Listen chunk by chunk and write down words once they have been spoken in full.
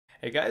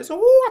Hey guys,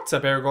 what's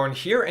up? Erik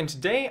here, and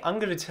today I'm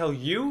going to tell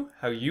you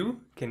how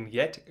you can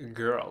get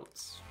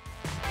girls.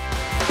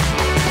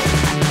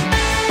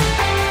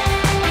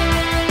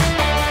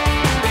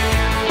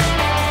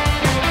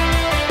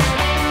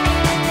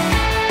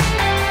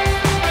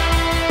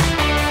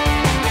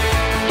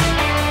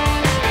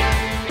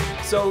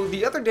 So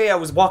the other day I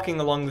was walking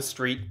along the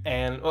street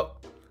and, well,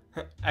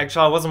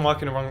 actually I wasn't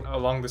walking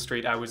along the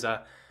street, I was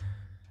at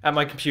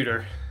my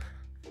computer.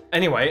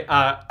 Anyway,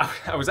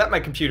 I was at my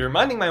computer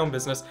minding my own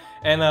business,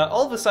 and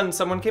all of a sudden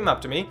someone came up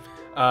to me,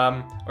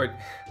 or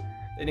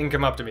they didn't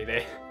come up to me,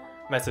 they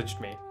messaged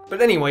me.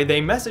 But anyway,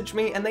 they messaged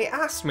me and they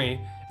asked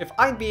me if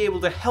I'd be able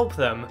to help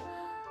them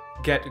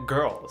get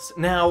girls.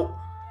 Now,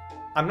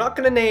 I'm not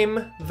gonna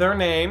name their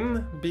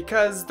name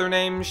because their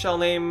name shall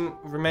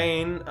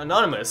remain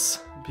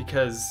anonymous.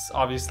 Because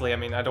obviously, I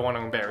mean, I don't want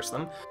to embarrass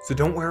them. So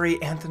don't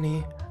worry,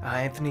 Anthony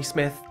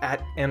Smith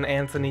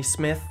Anthony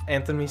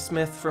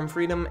Smith from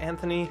Freedom,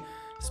 Anthony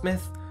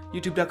Smith,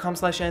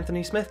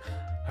 youtube.com/Anthony Smith.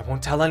 I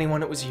won't tell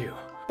anyone it was you.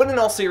 But in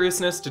all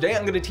seriousness, today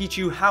I'm going to teach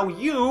you how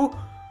you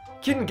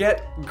can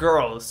get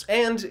girls.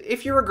 And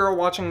if you're a girl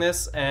watching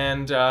this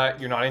and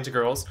you're not into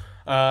girls,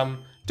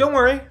 don't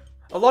worry.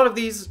 A lot of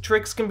these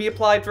tricks can be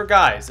applied for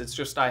guys. It's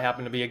just I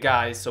happen to be a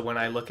guy, so when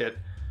I look at,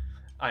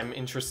 I'm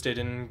interested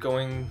in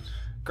going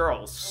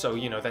girls, so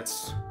you know,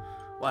 that's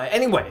why.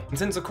 Anyway,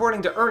 since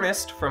according to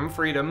Ernest from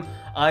Freedom,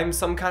 I'm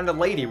some kind of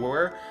lady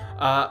wooer,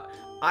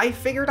 I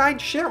figured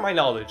I'd share my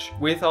knowledge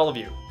with all of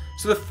you.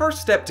 So the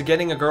first step to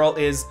getting a girl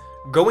is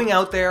going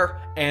out there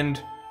and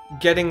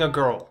getting a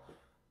girl.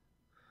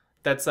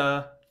 That's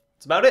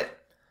about it.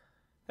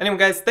 Anyway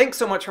guys, thanks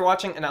so much for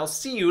watching, and I'll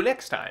see you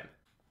next time.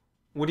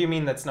 What do you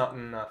mean that's not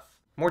enough?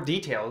 More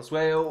details?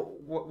 Well,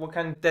 what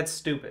kind? That's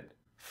stupid.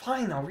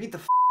 Fine, I'll read the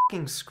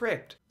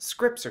script.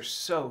 Scripts are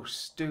so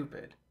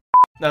stupid.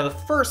 Now the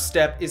first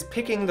step is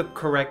picking the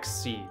correct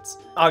seeds.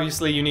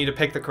 Obviously you need to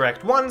pick the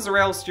correct ones or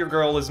else your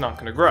girl is not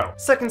going to grow.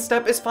 Second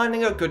step is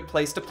finding a good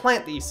place to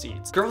plant these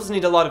seeds. Girls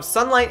need a lot of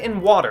sunlight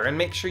and water, and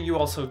make sure you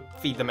also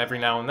feed them every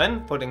now and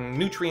then, putting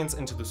nutrients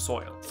into the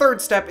soil. Third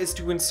step is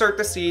to insert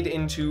the seed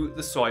into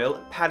the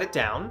soil, pat it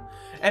down,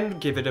 and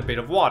give it a bit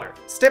of water.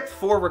 Step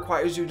 4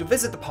 requires you to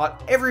visit the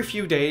pot every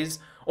few days,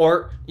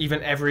 or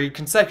even every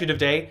consecutive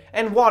day,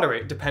 and water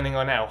it depending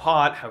on how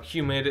hot, how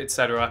humid,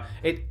 etc.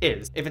 it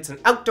is. If it's an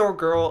outdoor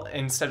girl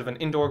instead of an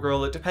indoor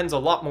girl, it depends a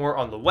lot more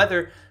on the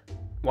weather.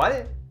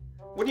 What?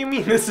 What do you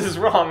mean this is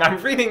wrong?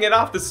 I'm reading it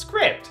off the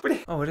script.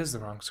 Oh, it is the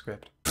wrong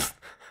script.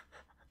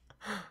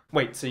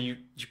 Wait, so you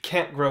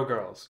can't grow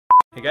girls.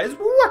 Hey guys,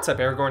 what's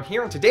up? Erik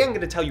here, and today I'm going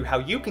to tell you how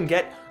you can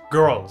get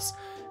girls.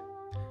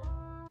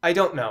 I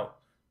don't know.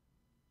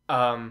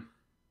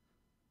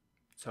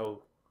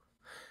 So,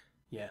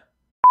 yeah.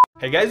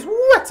 Hey guys,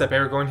 what's up?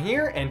 Erik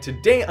here, and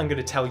today I'm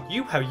gonna tell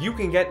you how you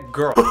can get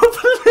girls.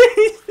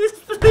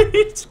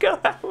 Please go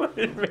out with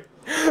me.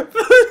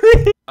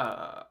 Please.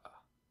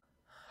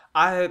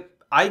 I've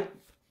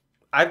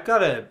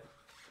gotta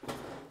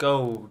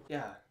go.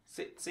 Yeah.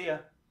 See ya.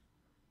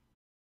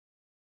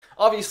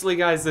 Obviously,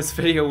 guys, this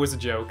video was a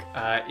joke.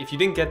 If you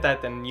didn't get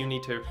that, then you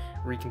need to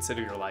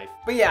reconsider your life.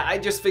 But yeah, I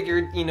just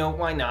figured, you know,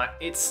 why not?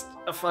 It's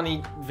a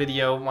funny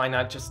video, why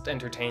not just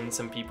entertain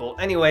some people?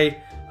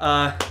 Anyway,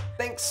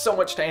 thanks so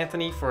much to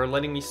Anthony for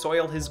letting me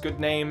soil his good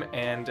name,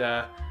 and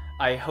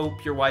I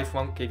hope your wife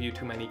won't give you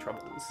too many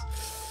troubles.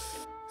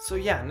 So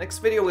yeah, next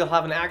video we'll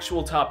have an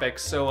actual topic,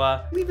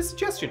 so leave a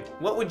suggestion.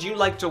 What would you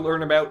like to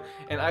learn about?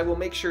 And I will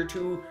make sure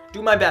to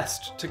do my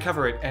best to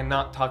cover it and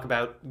not talk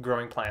about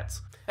growing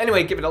plants.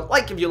 Anyway, give it a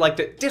like if you liked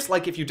it,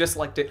 dislike if you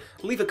disliked it,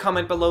 leave a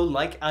comment below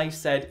like I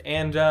said,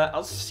 and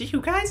I'll see you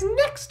guys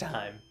next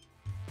time.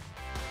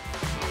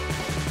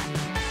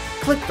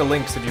 Click the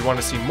links if you want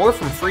to see more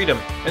from Freedom,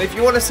 and if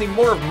you want to see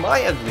more of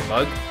my ugly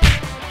mug,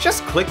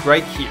 just click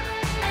right here.